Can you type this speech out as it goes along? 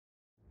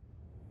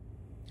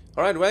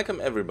Alright, welcome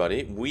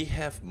everybody. We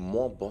have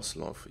more boss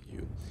lore for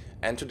you.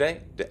 And today,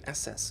 the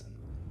Assassin.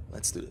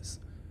 Let's do this.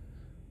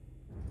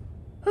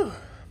 Whew.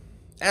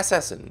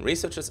 Assassin.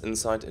 Researchers'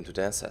 insight into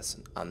the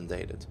Assassin.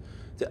 Undated.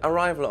 The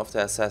arrival of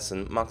the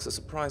Assassin marks a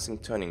surprising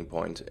turning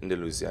point in the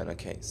Louisiana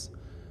case.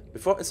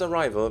 Before its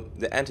arrival,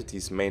 the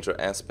entity's major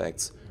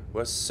aspects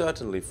were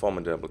certainly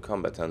formidable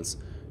combatants,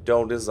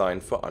 though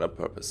designed for other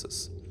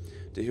purposes.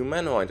 The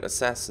humanoid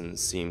assassin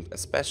seemed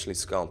especially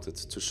sculpted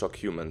to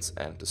shock humans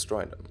and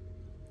destroy them.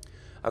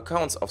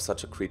 Accounts of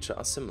such a creature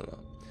are similar.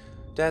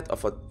 That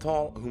of a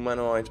tall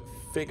humanoid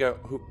figure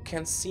who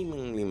can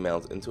seemingly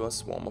melt into a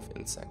swarm of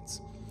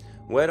insects.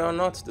 Whether or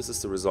not this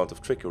is the result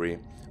of trickery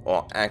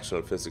or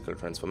actual physical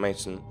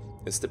transformation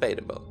is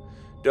debatable,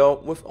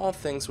 though with all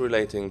things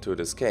relating to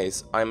this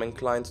case I am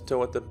inclined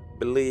toward the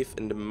belief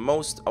in the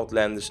most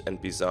outlandish and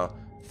bizarre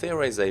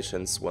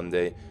theorizations one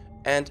day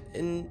and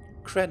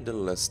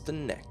incredulous the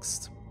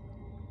next.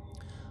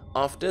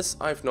 Of this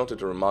I've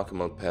noted a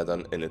remarkable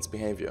pattern in its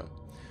behavior.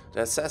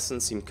 The assassin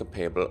seemed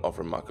capable of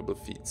remarkable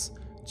feats,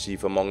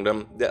 chief among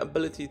them the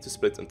ability to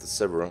split into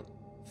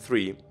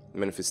three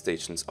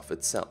manifestations of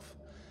itself.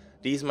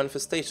 These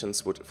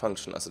manifestations would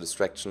function as a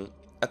distraction,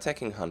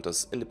 attacking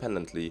hunters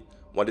independently,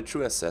 while the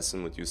true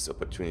assassin would use the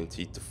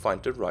opportunity to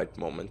find the right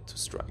moment to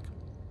strike.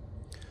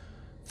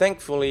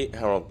 Thankfully,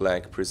 Harold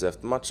Black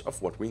preserved much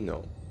of what we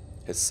know.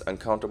 His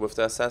encounter with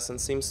the assassin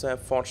seems to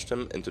have forged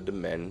him into the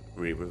man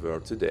we revere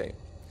today.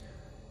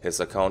 His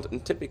account,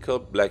 in typical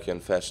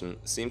Blackian fashion,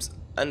 seems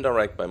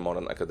indirect by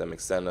modern academic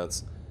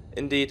standards.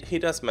 Indeed, he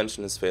does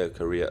mention his failed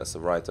career as a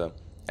writer,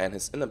 and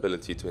his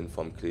inability to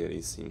inform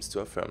clearly seems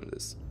to affirm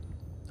this.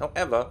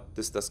 However,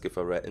 this does give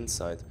a rare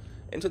insight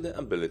into the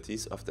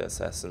abilities of the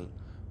assassin,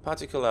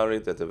 particularly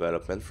the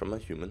development from a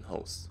human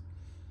host.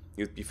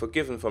 You'd be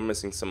forgiven for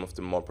missing some of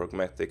the more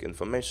pragmatic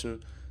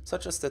information,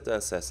 such as that the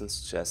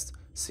assassin's chest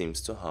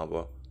seems to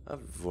harbor a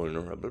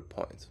vulnerable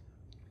point.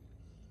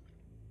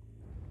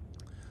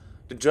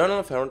 The Journal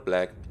of Harold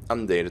Black,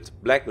 undated,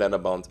 black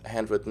leather-bound,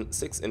 handwritten,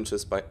 6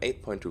 inches by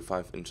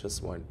 8.25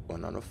 inches wide,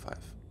 1 out of 5.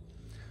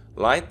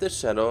 Light the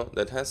shadow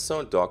that has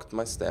so dogged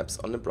my steps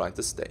on the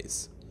brightest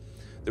days.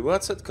 The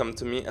words had come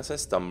to me as I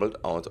stumbled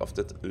out of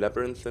that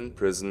labyrinthine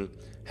prison,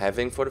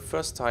 having for the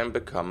first time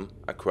become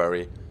a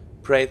quarry,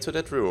 prey to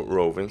that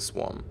roving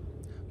swarm.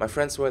 My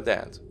friends were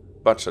dead,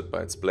 butchered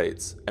by its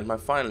blades, and my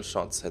final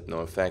shots had no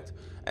effect,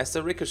 as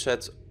the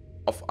ricochet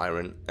of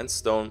iron and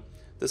stone,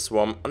 the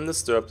swarm,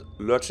 undisturbed,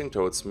 lurching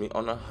towards me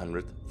on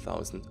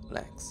 100,000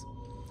 legs.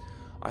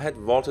 I had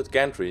vaulted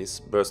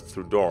gantries, burst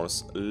through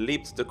doors,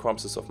 leaped the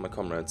corpses of my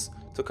comrades,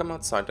 to come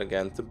outside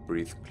again to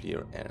breathe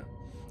clear air.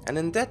 And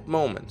in that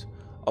moment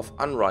of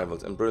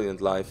unrivaled and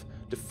brilliant life,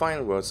 the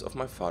final words of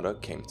my father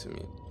came to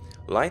me.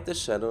 Light the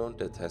shadow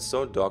that has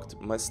so dogged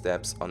my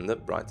steps on the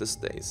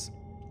brightest days.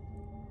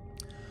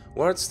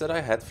 Words that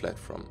I had fled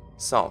from,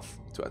 south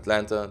to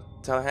Atlanta,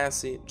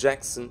 Tallahassee,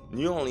 Jackson,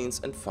 New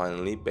Orleans, and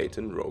finally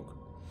Baton Rouge.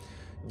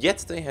 Yet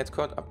they had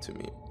caught up to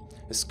me.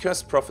 His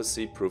cursed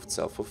prophecy proved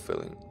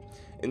self-fulfilling.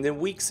 In the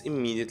weeks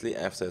immediately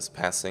after his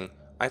passing,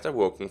 I'd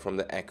awoken from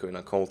the echo in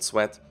a cold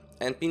sweat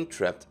and been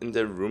trapped in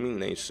their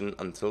rumination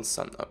until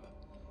sunup,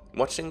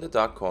 watching the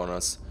dark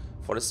corners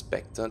for the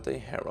spectre they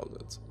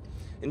heralded.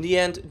 In the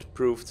end, it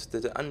proved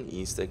that the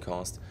unease they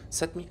caused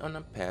set me on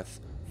a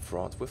path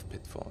fraught with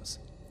pitfalls.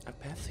 A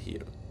path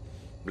here.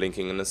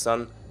 Blinking in the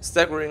sun,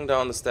 staggering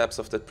down the steps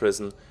of that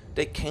prison,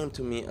 they came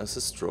to me as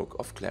a stroke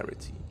of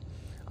clarity.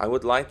 I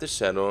would light the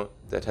shadow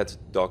that had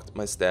dogged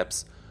my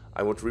steps.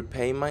 I would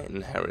repay my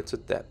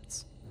inherited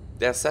debts.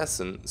 The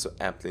assassin, so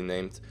aptly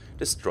named,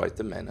 destroyed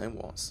the man I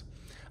was.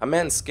 A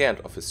man scared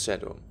of his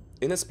shadow.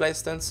 In his place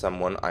stands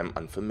someone I am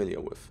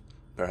unfamiliar with.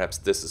 Perhaps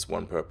this is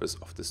one purpose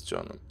of this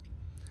journal.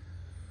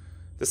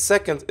 The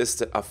second is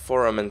the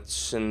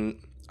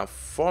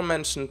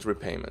aforementioned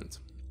repayment.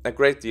 A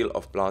great deal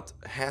of blood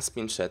has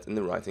been shed in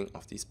the writing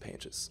of these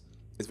pages.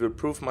 It will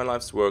prove my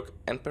life's work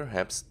and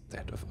perhaps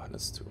that of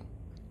others too.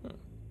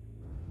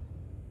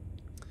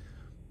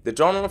 The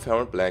Journal of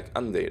Harold Black,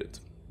 undated,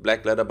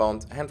 black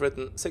leather-bound,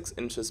 handwritten, 6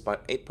 inches by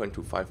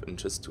 8.25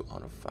 inches, 2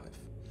 out of 5.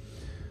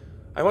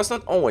 I was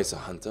not always a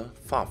hunter,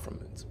 far from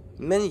it.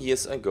 Many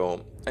years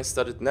ago, I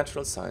studied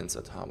natural science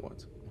at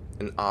Harvard.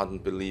 An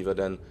ardent believer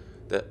then,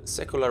 the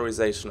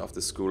secularization of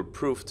the school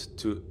proved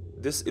to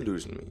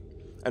disillusion me.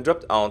 I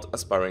dropped out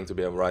aspiring to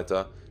be a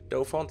writer,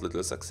 though found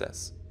little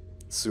success.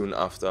 Soon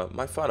after,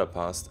 my father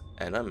passed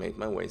and I made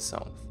my way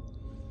south.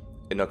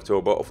 In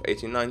October of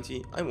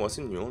 1890, I was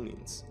in New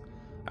Orleans.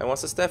 I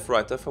was a staff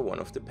writer for one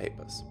of the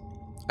papers.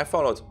 I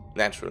followed,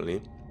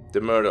 naturally,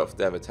 the murder of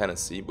David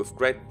Hennessy with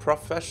great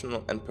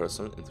professional and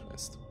personal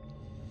interest.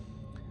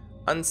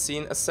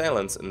 Unseen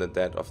assailants in the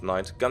dead of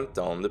night gunned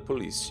down the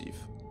police chief.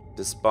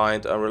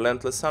 Despite a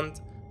relentless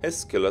hunt,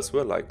 his killers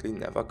were likely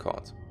never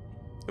caught.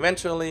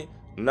 Eventually,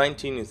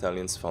 19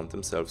 Italians found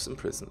themselves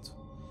imprisoned.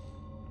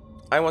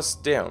 I was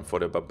there for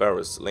the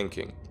barbarous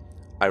linking.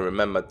 I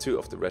remember 2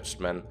 of the wretched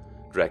men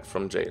dragged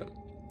from jail.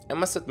 I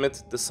must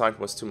admit the sight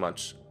was too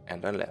much,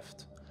 and I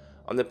left.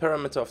 On the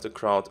perimeter of the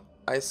crowd,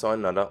 I saw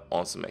another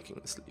also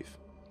making his leave.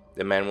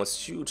 The man was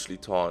hugely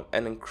tall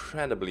and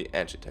incredibly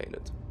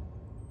agitated.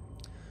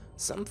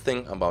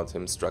 Something about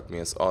him struck me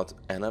as odd,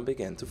 and I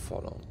began to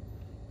follow.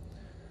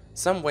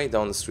 Some way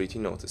down the street he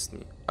noticed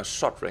me. A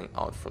shot rang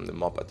out from the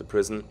mob at the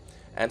prison,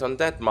 and on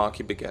that mark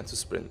he began to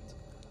sprint.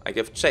 I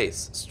gave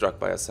chase, struck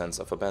by a sense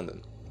of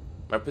abandon.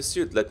 My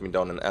pursuit led me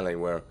down an alley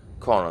where,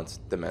 cornered,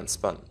 the man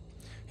spun.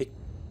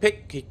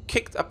 He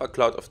kicked up a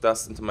cloud of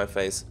dust into my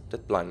face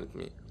that blinded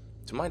me.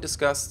 To my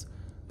disgust,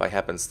 by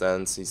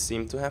happenstance, he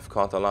seemed to have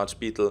caught a large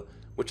beetle,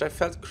 which I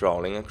felt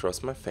crawling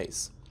across my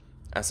face.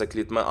 As I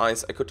cleared my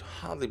eyes, I could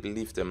hardly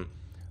believe them,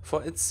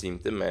 for it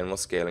seemed the man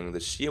was scaling the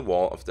sheer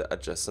wall of the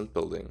adjacent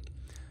building.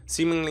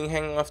 Seemingly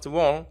hanging off the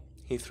wall,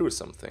 he threw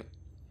something.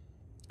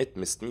 It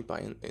missed me by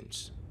an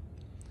inch.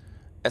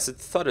 As it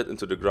thudded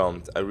into the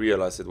ground, I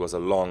realized it was a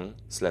long,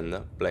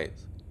 slender blade.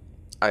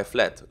 I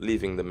fled,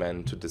 leaving the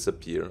man to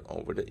disappear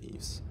over the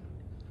eaves.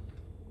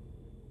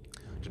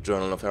 The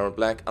Journal of Harold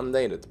Black,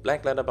 undated,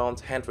 black leather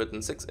bound,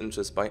 handwritten, 6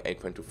 inches by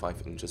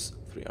 8.25 inches,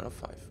 3 out of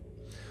 5.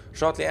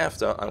 Shortly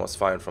after, I was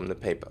fired from the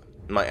paper.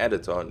 My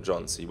editor,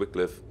 John C.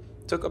 Wycliffe,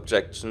 took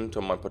objection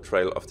to my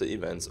portrayal of the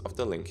events of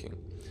the linking.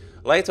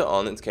 Later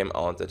on, it came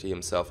out that he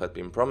himself had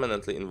been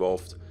prominently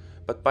involved,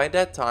 but by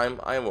that time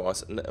I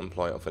was in the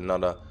employ of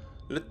another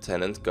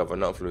Lieutenant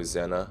Governor of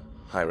Louisiana,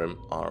 Hiram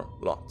R.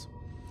 Lott.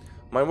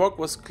 My work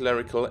was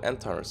clerical and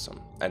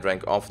tiresome. I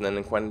drank often and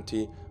in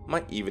quantity,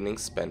 my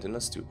evenings spent in a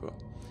stupor.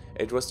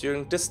 It was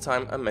during this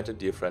time I met a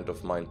dear friend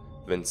of mine,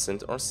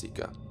 Vincent or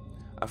Sika.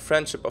 A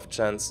friendship of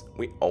chance,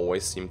 we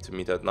always seemed to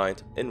meet at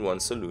night in one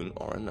saloon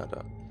or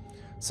another.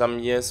 Some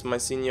years my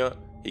senior,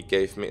 he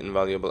gave me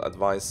invaluable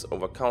advice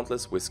over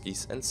countless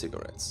whiskies and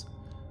cigarettes.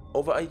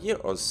 Over a year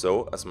or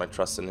so, as my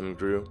trust in him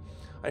grew,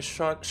 I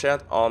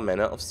shared all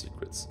manner of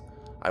secrets.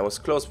 I was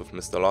close with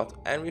Mr. Lott,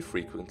 and we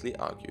frequently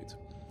argued.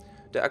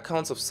 The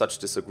accounts of such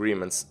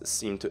disagreements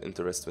seemed to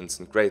interest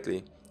Vincent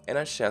greatly, and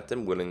I shared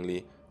them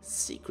willingly,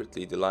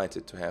 secretly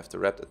delighted to have the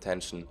rapt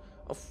attention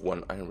of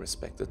one I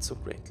respected so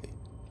greatly.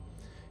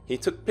 He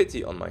took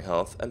pity on my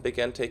health and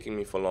began taking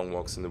me for long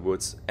walks in the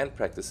woods and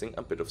practicing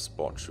a bit of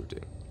sport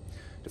shooting.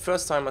 The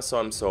first time I saw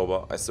him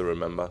sober, I still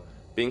remember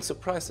being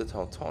surprised at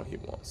how tall he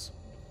was.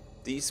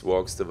 These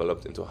walks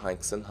developed into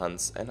hikes and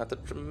hunts and had a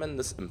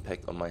tremendous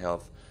impact on my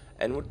health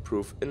and would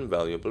prove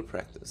invaluable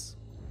practice.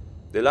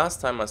 The last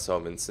time I saw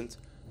Vincent,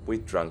 we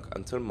drank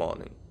until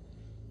morning.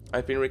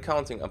 I've been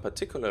recounting a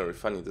particularly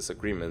funny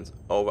disagreement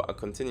over a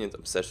continued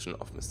obsession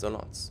of Mr.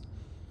 Lott's.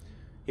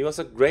 He was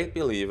a great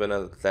believer in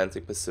an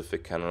Atlantic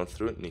Pacific canal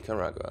through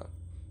Nicaragua.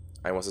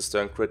 I was a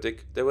stern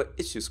critic, there were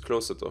issues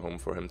closer to home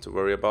for him to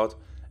worry about,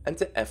 and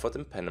the effort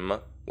in Panama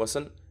was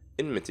an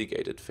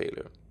unmitigated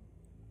failure.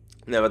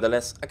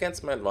 Nevertheless,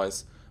 against my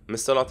advice,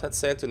 Mr. Lott had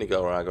sailed to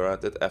Nicaragua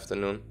that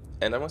afternoon,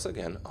 and I was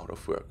again out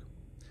of work.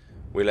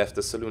 We left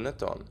the saloon at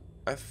dawn.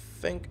 I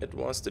think it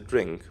was the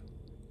drink.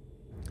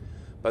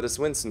 But as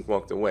Vincent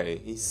walked away,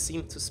 he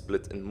seemed to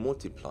split and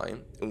multiply,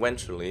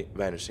 eventually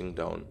vanishing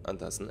down a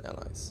dozen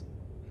alleys.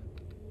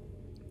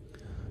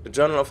 The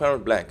Journal of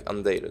Harold Black,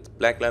 undated,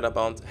 black leather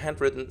bound,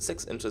 handwritten,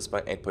 6 inches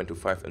by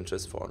 8.25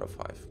 inches, 4 out of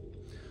 5.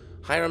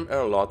 Hiram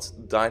R. Lott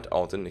died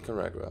out in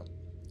Nicaragua.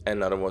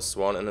 Another was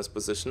sworn in his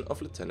position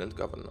of Lieutenant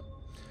Governor.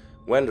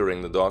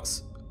 Wandering the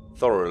docks,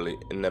 thoroughly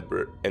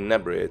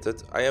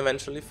inebriated, I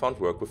eventually found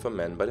work with a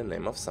man by the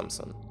name of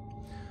Samson.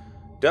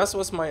 Thus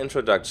was my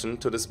introduction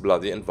to this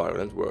bloody and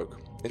violent work.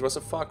 It was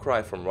a far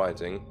cry from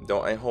writing,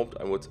 though I hoped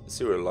I would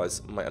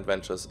serialize my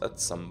adventures at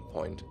some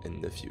point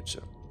in the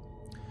future.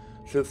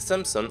 Through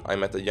Samson, I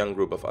met a young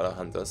group of other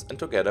hunters, and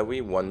together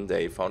we one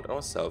day found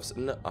ourselves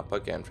in the upper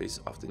gantries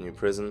of the new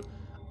prison,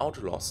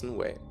 out Lawson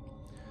Way.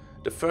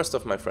 The first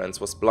of my friends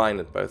was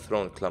blinded by a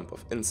thrown clump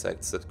of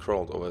insects that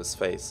crawled over his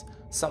face,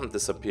 some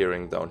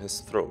disappearing down his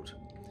throat.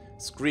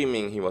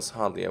 Screaming, he was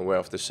hardly aware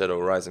of the shadow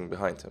rising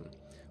behind him.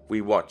 We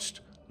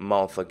watched,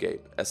 mouth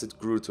agape, as it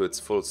grew to its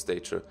full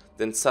stature,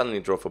 then suddenly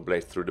drove a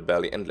blade through the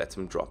belly and let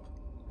him drop.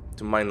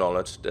 To my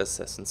knowledge, the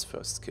assassin's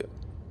first kill.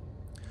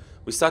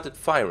 We started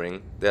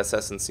firing, the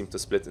assassin seemed to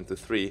split into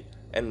 3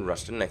 and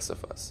rushed the next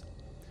of us.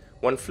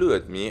 One flew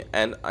at me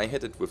and I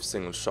hit it with a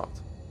single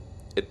shot.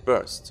 It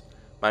burst.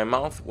 My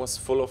mouth was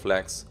full of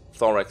legs,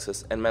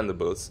 thoraxes and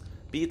mandibles,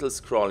 beetles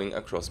crawling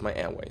across my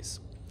airways.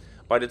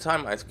 By the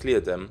time I'd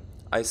cleared them,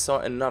 I saw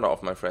another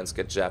of my friends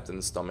get jabbed in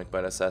the stomach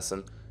by the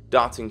assassin,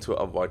 darting to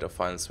avoid a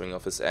final swing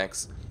of his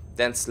axe,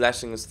 then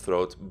slashing his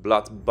throat,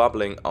 blood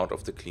bubbling out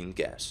of the clean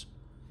gash.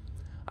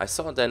 I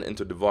saw then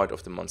into the void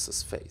of the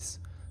monster's face.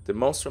 The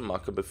most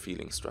remarkable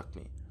feeling struck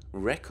me.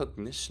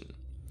 Recognition.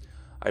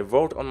 I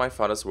wrote on my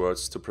father's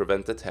words to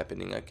prevent that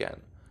happening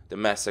again. The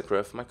massacre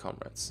of my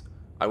comrades.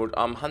 I would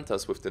arm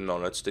hunters with the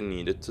knowledge they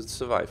needed to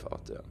survive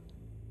out there.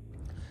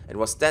 It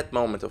was that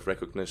moment of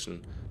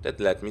recognition that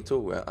led me to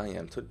where I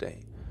am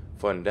today,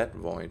 for in that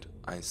void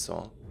I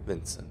saw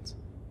Vincent.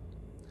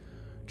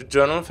 The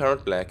Journal of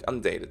Harold Black,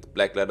 undated,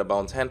 black leather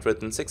bound,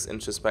 handwritten, 6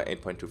 inches by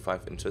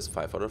 8.25 inches,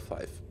 5 out of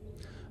 5.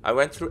 I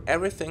went through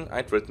everything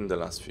I'd written the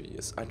last few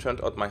years. I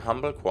turned out my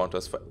humble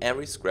quarters for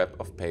every scrap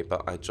of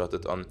paper I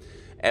jotted on,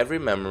 every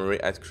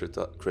memory I'd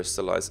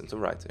crystallized into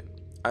writing.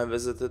 I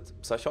visited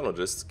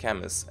psychologists,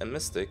 chemists, and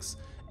mystics,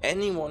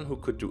 anyone who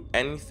could do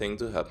anything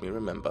to help me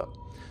remember.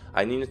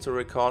 I needed to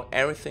recall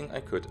everything I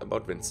could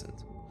about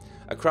Vincent.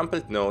 A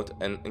crumpled note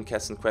and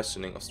incessant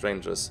questioning of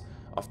strangers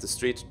off the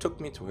street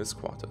took me to his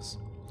quarters.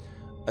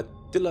 A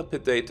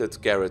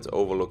dilapidated garret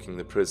overlooking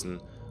the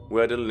prison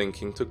where the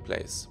linking took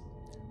place.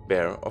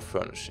 Bare of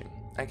furnishing.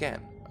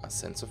 Again, a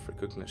sense of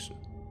recognition.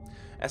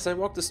 As I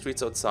walked the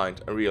streets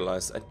outside, I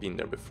realized I'd been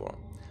there before.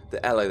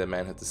 The alley the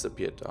man had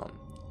disappeared down.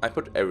 I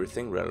put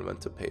everything relevant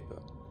to paper.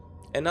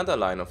 Another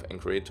line of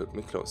inquiry took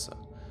me closer.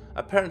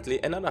 Apparently,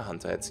 another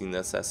hunter had seen the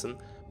assassin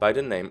by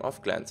the name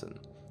of Glanton.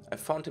 I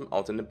found him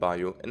out in the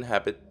bayou,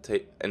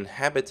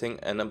 inhabiting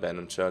an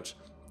abandoned church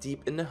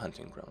deep in the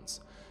hunting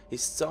grounds.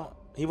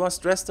 He was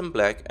dressed in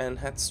black and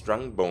had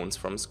strung bones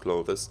from his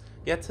clothes,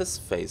 yet his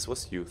face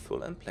was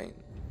youthful and plain.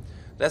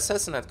 The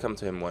assassin had come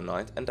to him one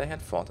night, and they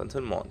had fought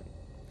until morning.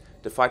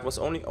 The fight was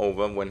only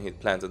over when he had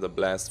planted a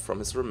blast from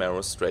his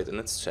Romero straight in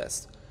its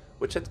chest,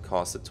 which had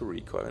caused it to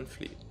recoil and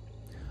flee.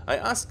 I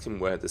asked him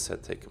where this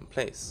had taken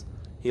place.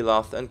 He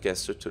laughed and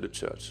gestured to the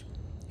church.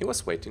 He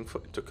was waiting for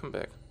it to come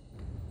back.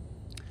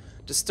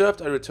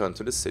 Disturbed, I returned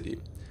to the city.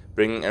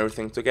 Bringing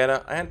everything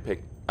together,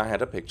 I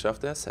had a picture of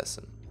the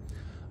assassin.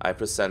 I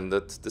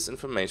presented this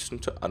information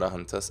to other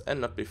hunters,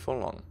 and not before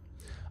long.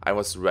 I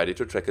was ready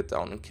to track it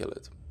down and kill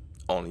it.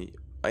 Only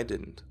I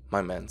didn't.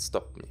 My men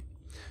stopped me.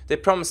 They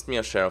promised me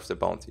a share of the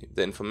bounty.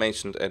 The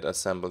information they'd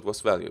assembled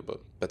was valuable,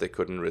 but they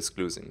couldn't risk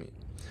losing me.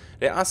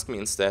 They asked me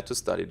instead to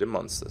study the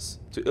monsters,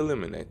 to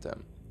eliminate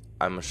them.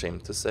 I'm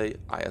ashamed to say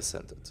I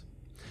assented.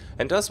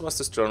 And thus was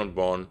this journal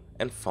born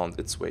and found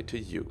its way to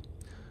you.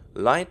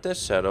 Light the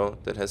shadow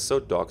that has so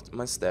dogged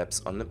my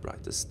steps on the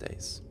brightest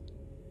days.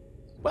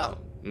 Well,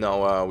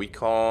 now we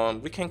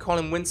can call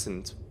him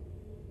Vincent.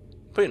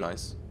 Pretty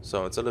nice.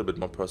 So it's a little bit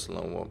more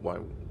personal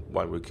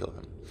why we kill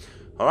him.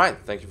 Alright,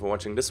 thank you for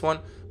watching this one.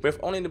 We have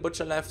only the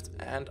butcher left,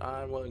 and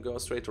I will go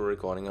straight to a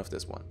recording of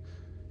this one.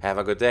 Have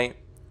a good day,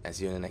 and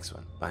see you in the next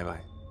one. Bye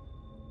bye.